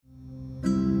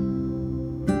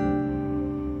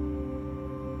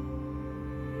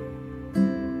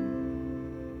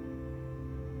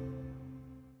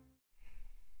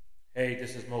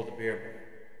this is Mo the Beer Man,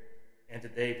 and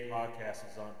today's podcast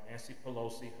is on Nancy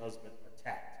Pelosi husband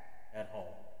attacked at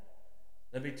home.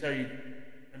 Let me tell you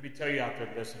out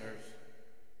there, listeners,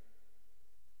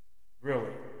 really,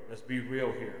 let's be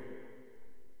real here.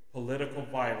 Political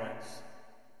violence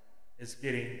is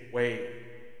getting way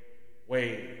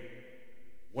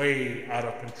out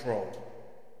of control.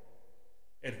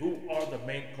 And who are the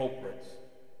main culprits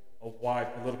of why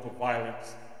political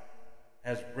violence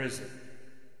has risen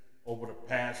over the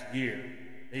past year,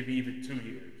 maybe even 2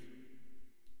 years?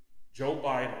 Joe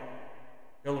Biden,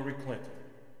 Hillary Clinton.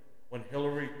 When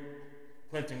Hillary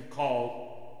Clinton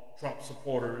called Trump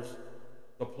supporters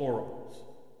deplorables.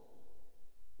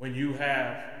 When you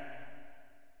have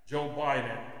Joe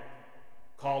Biden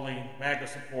calling MAGA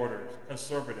supporters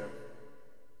conservative,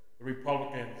 the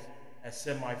Republicans as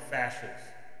semi-fascist,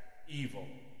 evil,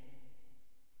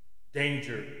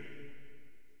 danger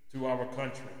to our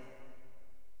country.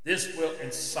 This will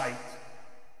incite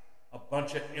a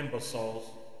bunch of imbeciles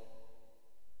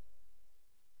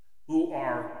who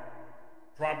are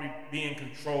probably being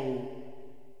controlled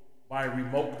by a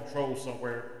remote control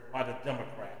somewhere by the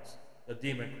Democrats, the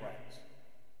Democrats.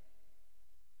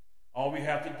 All we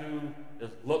have to do is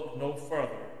look no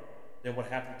further than what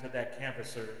happened to that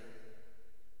canvasser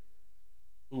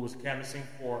who was canvassing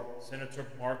for Senator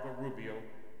Marco Rubio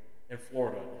in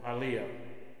Florida, Hialeah,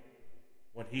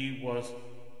 when he was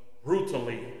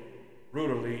brutally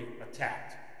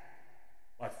attacked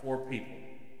by 4 people.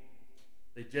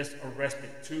 They just arrested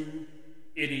 2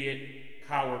 idiot,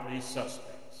 cowardly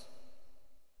suspects.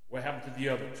 What happened to the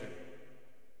other 2?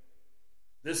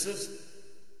 This is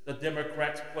the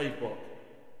Democrats' playbook.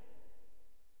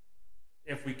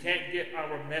 If we can't get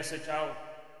our message out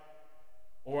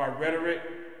or our rhetoric,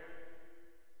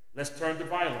 let's turn to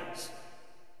violence.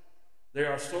 They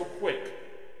are so quick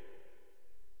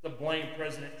to blame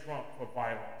President Trump for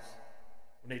violence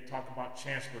when they talk about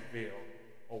Chancellorsville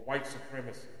or white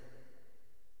supremacy.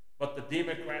 But the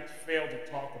Democrats fail to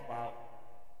talk about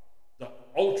the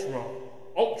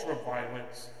ultra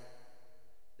violence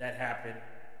that happened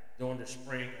during the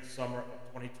spring and summer of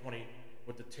 2020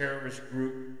 with the terrorist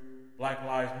group Black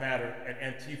Lives Matter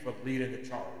and Antifa leading the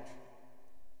charge.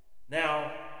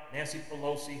 Now, Nancy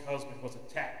Pelosi's husband was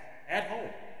attacked at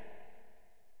home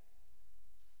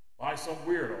by some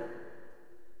weirdo.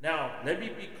 Now, let me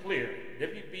be clear.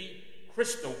 Let me be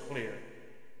crystal clear.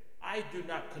 I do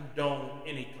not condone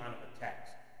any kind of attacks.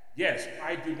 Yes,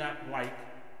 I do not like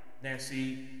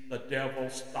Nancy, the devil,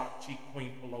 stock cheek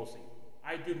Queen Pelosi.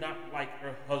 I do not like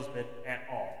her husband at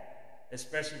all,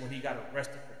 especially when he got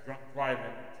arrested for drunk driving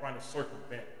and trying to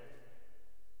circumvent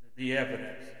the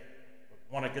evidence,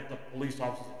 want to get the police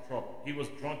officers in trouble. He was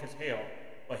drunk as hell,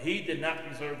 but he did not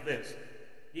deserve this.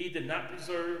 He did not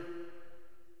deserve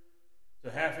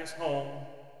to have his home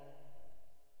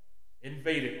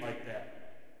invaded like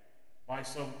that by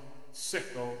some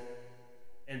sicko.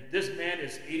 And this man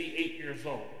is 88 years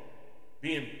old,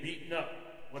 being beaten up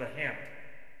with a hammer.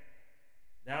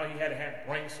 Now he had to have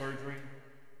brain surgery,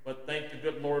 but thank the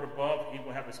good Lord above, he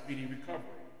will have a speedy recovery.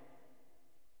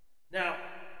 Now,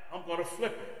 I'm going to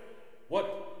flip it.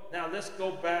 Now let's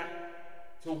go back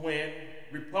to when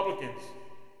Republicans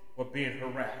were being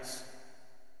harassed,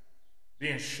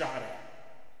 being shot at,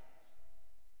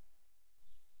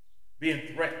 being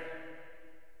threatened.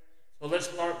 So let's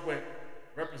start with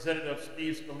Representative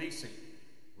Steve Scalise.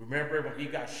 Remember when he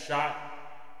got shot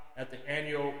at the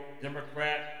annual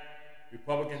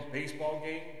Democrat-Republican baseball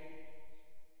game?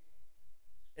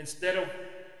 Instead of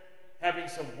having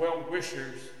some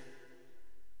well-wishers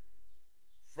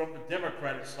from the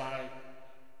Democratic side,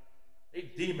 they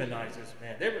demonized this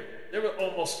man. They were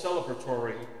almost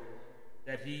celebratory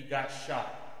that he got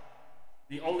shot.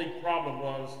 The only problem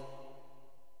was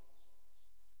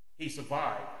he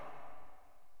survived.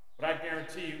 But I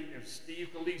guarantee you, if Steve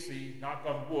Scalise, knock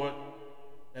on wood,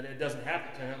 that it doesn't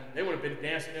happen to him, they would have been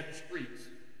dancing in the streets.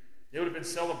 They would have been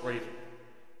celebrating,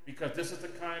 because this is the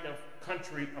kind of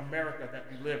country, America, that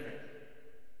we live in.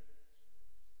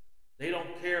 They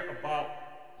don't care about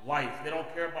life. They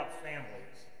don't care about families.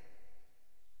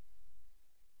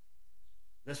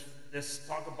 Let's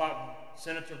talk about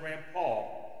Senator Rand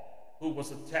Paul, who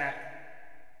was attacked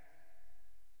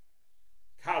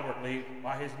cowardly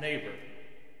by his neighbor.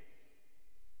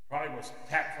 Probably was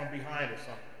attacked from behind or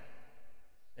something.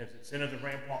 And Senator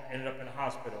Rand Paul ended up in the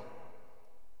hospital.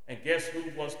 And guess who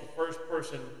was the first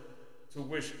person to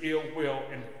wish ill will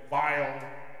and vile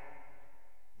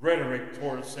rhetoric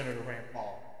towards Senator Rand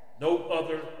Paul? No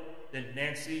other than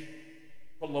Nancy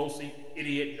Pelosi,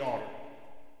 idiot daughter.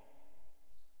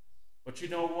 But you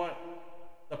know what?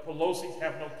 The Pelosi's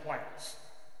have no class.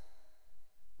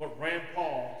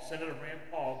 what Senator Rand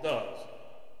Paul does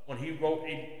when he wrote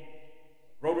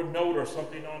a note or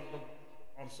something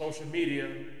on social media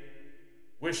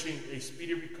wishing a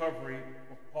speedy recovery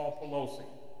for Paul Pelosi,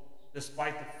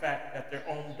 despite the fact that their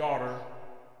own daughter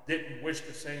didn't wish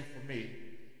the same for me,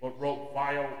 but wrote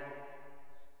vile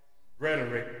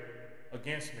rhetoric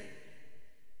against me.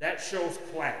 That shows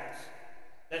class.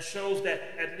 That shows that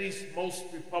at least most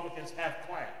Republicans have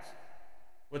class,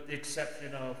 with the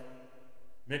exception of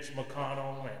Mitch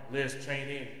McConnell and Liz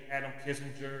Cheney and Adam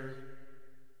Kissinger,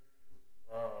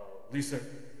 Lisa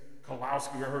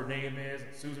Kolowski, whatever her name is,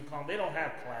 and Susan Collins. They don't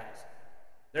have class.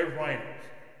 They're writers.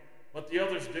 But the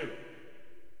others do.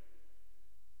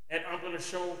 And I'm going to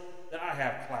show that I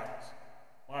have class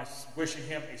by wishing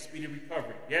him a speedy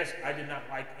recovery. Yes, I did not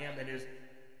like him and his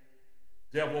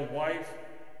devil wife,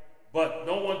 but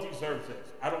no one deserves this.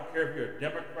 I don't care if you're a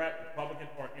Democrat, Republican,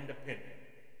 or independent.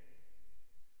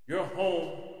 Your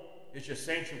home is your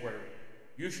sanctuary.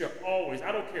 You should always,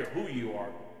 I don't care who you are,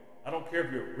 I don't care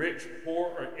if you're rich,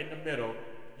 poor, or in the middle,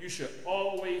 you should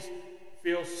always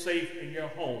feel safe in your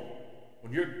home.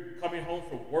 When you're coming home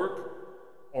from work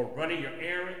or running your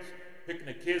errands, picking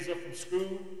the kids up from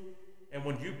school, and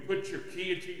when you put your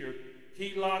key into your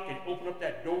key lock and open up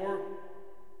that door,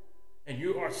 and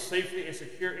you are safely and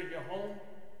secure in your home,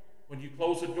 when you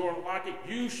close the door and lock it,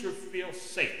 you should feel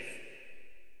safe.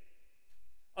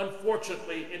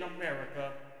 Unfortunately, in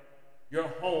America, your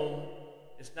home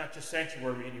is not your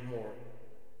sanctuary anymore.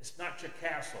 It's not your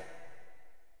castle.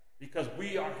 Because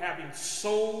we are having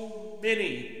so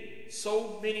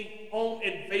many home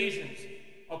invasions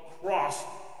across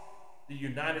the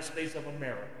United States of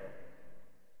America.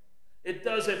 It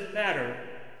doesn't matter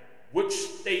which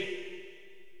state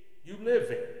you live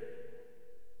in.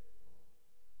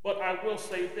 But I will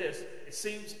say this, it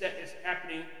seems that it's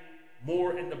happening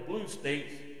more in the blue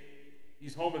states,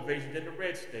 these home invasions, than the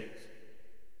red states,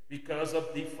 because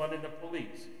of defunding the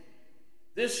police.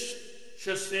 This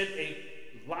should send a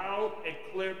loud and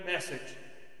clear message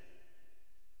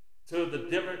to the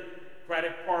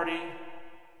Democratic Party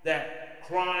that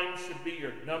crime should be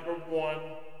your number one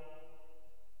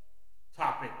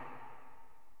topic.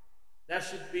 That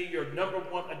should be your number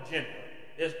one agenda,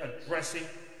 is addressing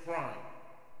crime.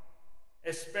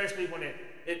 Especially when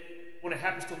it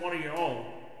happens to one of your own.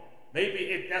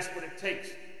 Maybe that's what it takes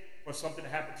for something to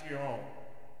happen to your own.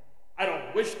 I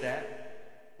don't wish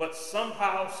that, but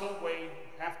somehow, some way, you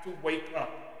have to wake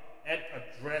up and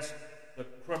address the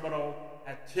criminal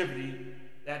activity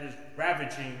that is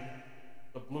ravaging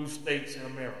the blue states in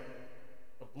America,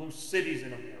 the blue cities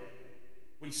in America.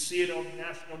 We see it on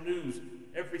national news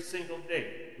every single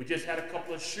day. We just had a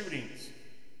couple of shootings,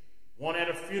 one at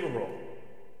a funeral.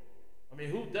 I mean,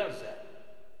 who does that?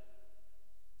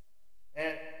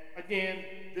 And again,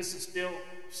 this is still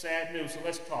sad news, so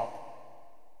let's talk.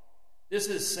 This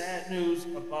is sad news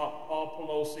about Paul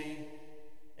Pelosi,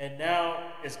 and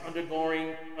now is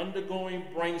undergoing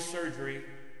brain surgery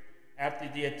after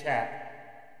the attack.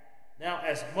 Now,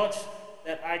 as much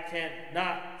that I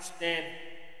cannot stand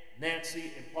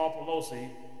Nancy and Paul Pelosi,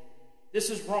 this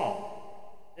is wrong.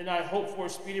 And I hope for a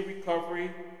speedy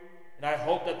recovery, and I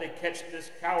hope that they catch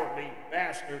this cowardly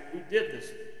bastard who did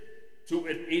this to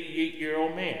an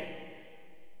 88-year-old man.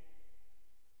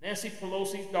 Nancy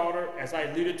Pelosi's daughter, as I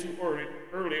alluded to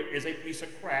earlier, is a piece of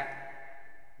crap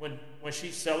when she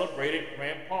celebrated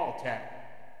Rand Paul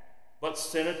attack. But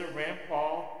Senator Rand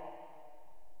Paul,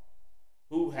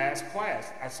 who has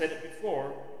class, I said it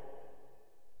before,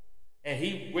 and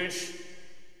he wished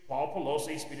Paul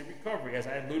Pelosi speedy recovery, as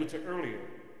I alluded to earlier.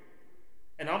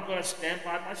 And I'm going to stand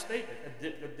by my statement.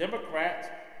 The Democrats,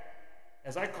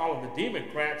 as I call them, the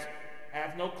Democrats,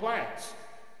 have no class.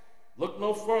 Look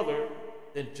no further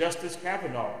than Justice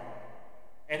Kavanaugh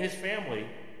and his family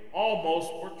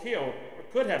almost were killed, or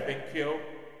could have been killed,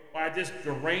 by this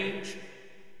deranged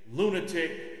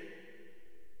lunatic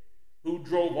who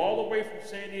drove all the way from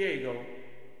San Diego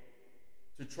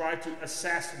to try to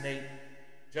assassinate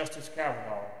Justice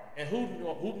Kavanaugh. And who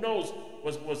knows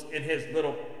was in his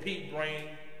little pea brain,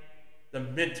 the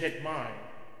mentic mind.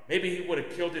 Maybe he would have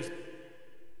killed his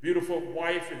beautiful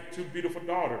wife and two beautiful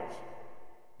daughters.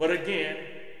 But again,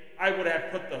 I would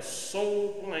have put the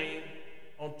sole blame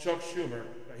on Chuck Schumer.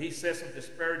 He said some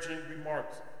disparaging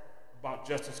remarks about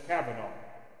Justice Kavanaugh.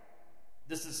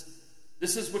 This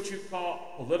is what you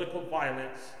call political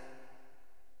violence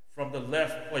from the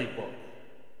left playbook.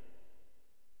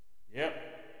 Yep.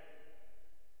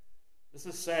 This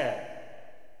is sad.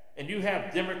 And you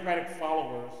have Democratic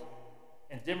followers,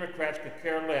 and Democrats could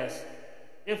care less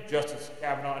if Justice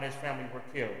Kavanaugh and his family were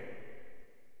killed.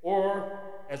 Or,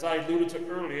 as I alluded to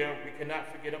earlier, we cannot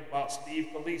forget about Steve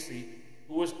Pelosi,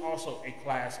 who was also a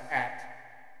class act.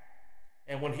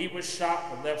 And when he was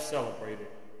shot, the left celebrated.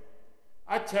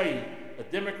 I tell you, the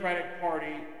Democratic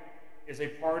Party is a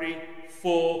party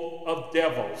full of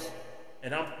devils.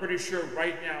 And I'm pretty sure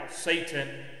right now Satan,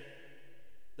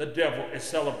 the devil, is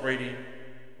celebrating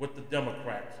with the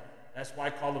Democrats. That's why I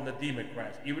call them the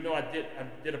Democrats. Even though I did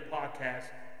a podcast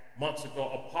months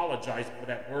ago apologizing for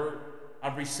that word,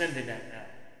 I'm rescinding that now.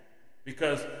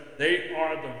 Because they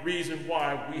are the reason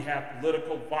why we have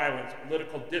political violence,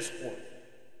 political discourse.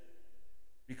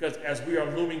 Because as we are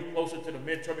looming closer to the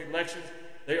midterm elections,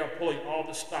 they are pulling all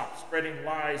the stops, spreading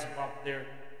lies about their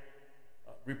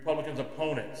Republicans'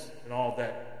 opponents and all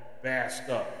that bad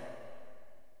stuff.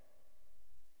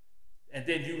 And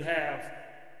then you have,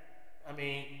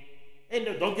 and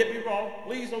don't get me wrong,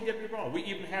 please don't get me wrong. We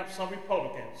even have some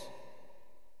Republicans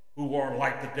who are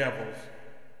like the devils,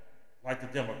 like the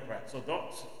Democrats. So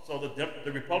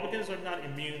the Republicans are not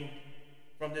immune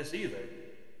from this either.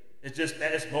 It's just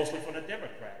that it's mostly from the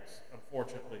Democrats,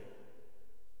 unfortunately.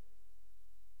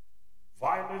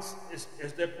 Violence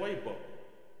is their playbook.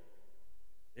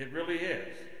 It really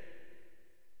is.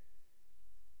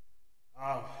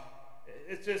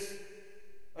 It's just,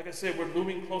 like I said, we're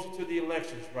looming closer to the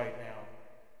elections right now.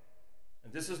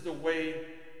 And this is the way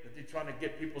that they're trying to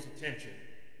get people's attention.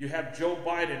 You have Joe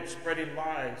Biden spreading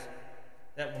lies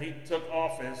that when he took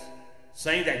office,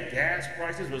 saying that gas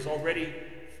prices was already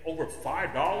over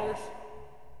 $5.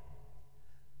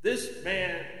 This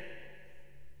man,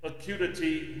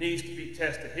 acuity needs to be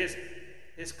tested.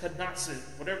 His cognition,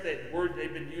 whatever that word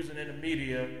they've been using in the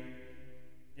media,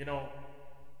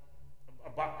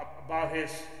 about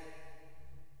his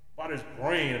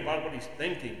brain, about what he's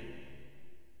thinking.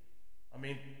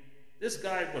 This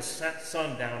guy was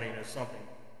sundowning or something.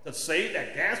 To say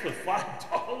that gas was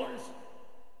 $5,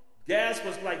 gas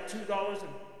was like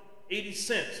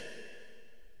 $2.80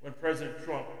 when President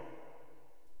Trump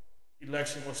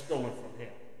election was stolen from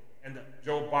him, and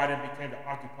Joe Biden became the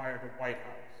occupier of the White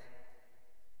House.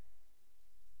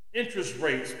 Interest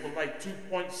rates were like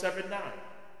 2.79.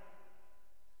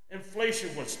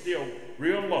 Inflation was still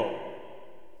real low.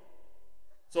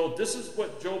 So this is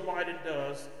what Joe Biden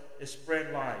does, is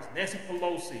spread lies. Nancy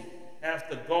Pelosi has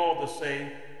the gall to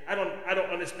say, I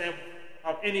don't understand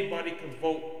how anybody can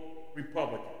vote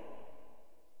Republican.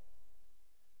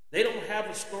 They don't have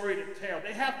a story to tell.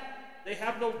 They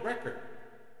have no record.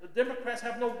 The Democrats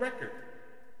have no record.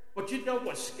 But you know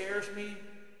what scares me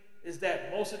is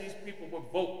that most of these people will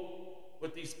vote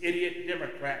with these idiot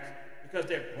Democrats because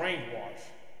they're brainwashed.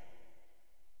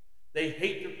 They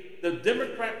hate the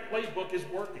Democrat playbook is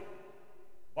working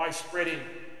by spreading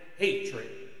hatred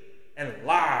and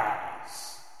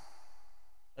lies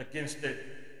against the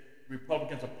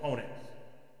Republicans' opponents.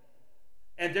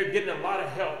 And they're getting a lot of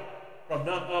help from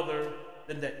none other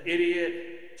than the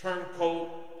idiot turncoat.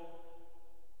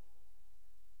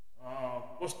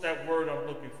 What's that word I'm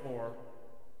looking for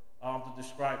to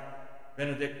describe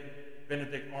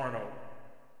Benedict Arnold?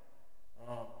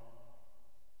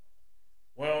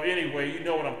 Well, anyway, you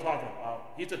know what I'm talking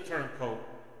about. He's a turncoat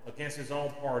against his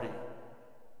own party.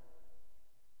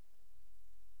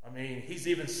 He's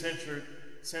even censored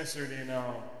in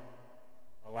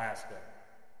Alaska.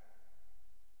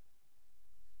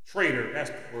 Traitor,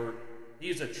 that's the word.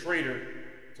 He's a traitor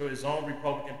to his own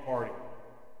Republican Party.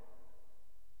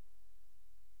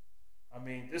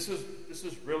 This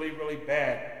is really, really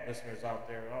bad, listeners out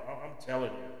there. I'm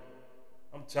telling you.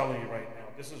 I'm telling you right now.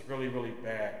 This is really, really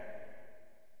bad.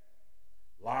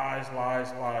 Lies,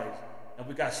 lies, lies. And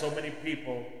we got so many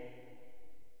people,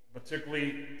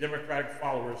 particularly Democratic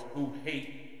followers, who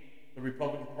hate the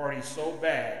Republican Party so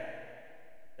bad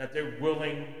that they're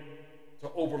willing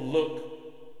to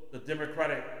overlook the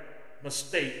Democratic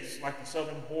mistakes like the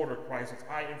southern border crisis,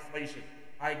 high inflation,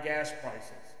 high gas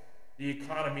prices, the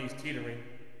economy is teetering,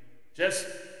 just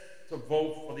to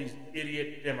vote for these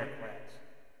idiot Democrats,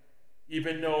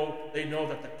 even though they know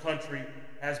that the country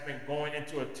has been going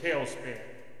into a tailspin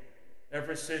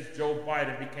ever since Joe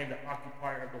Biden became the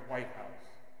occupier of the White House.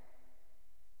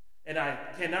 And I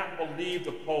cannot believe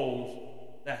the polls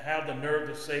that have the nerve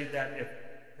to say that if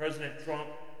President Trump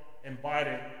and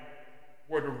Biden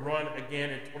were to run again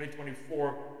in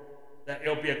 2024, that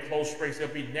it'll be a close race,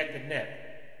 it'll be neck and neck.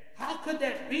 How could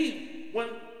that be when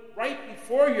right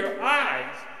before your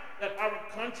eyes that our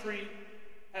country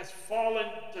has fallen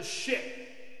to shit?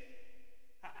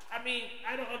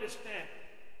 I don't understand.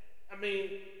 I'm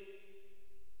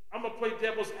going to play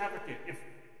devil's advocate.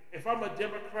 If I'm a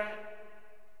Democrat,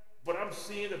 but I'm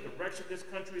seeing the direction this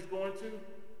country is going to,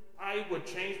 I would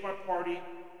change my party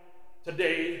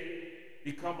today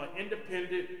become an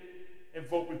independent and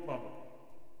vote Republican.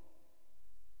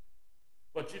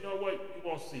 But you know what? You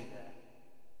won't see that.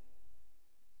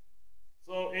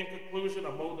 So in conclusion,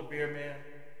 I'm Mo the Beer Man.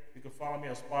 You can follow me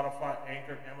on Spotify,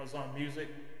 Anchor, Amazon Music.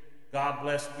 God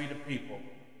bless we the people.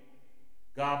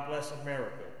 God bless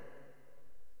America.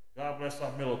 God bless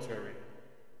our military.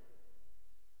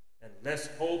 And let's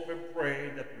hope and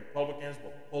pray that the Republicans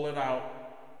will pull it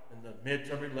out in the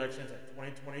midterm elections in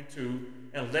 2022.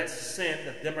 And let's send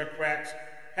the Democrats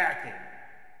packing.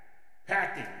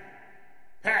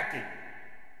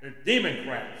 They're demon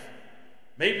crabs.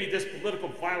 Maybe this political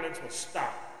violence will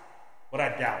stop, but I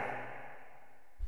doubt it.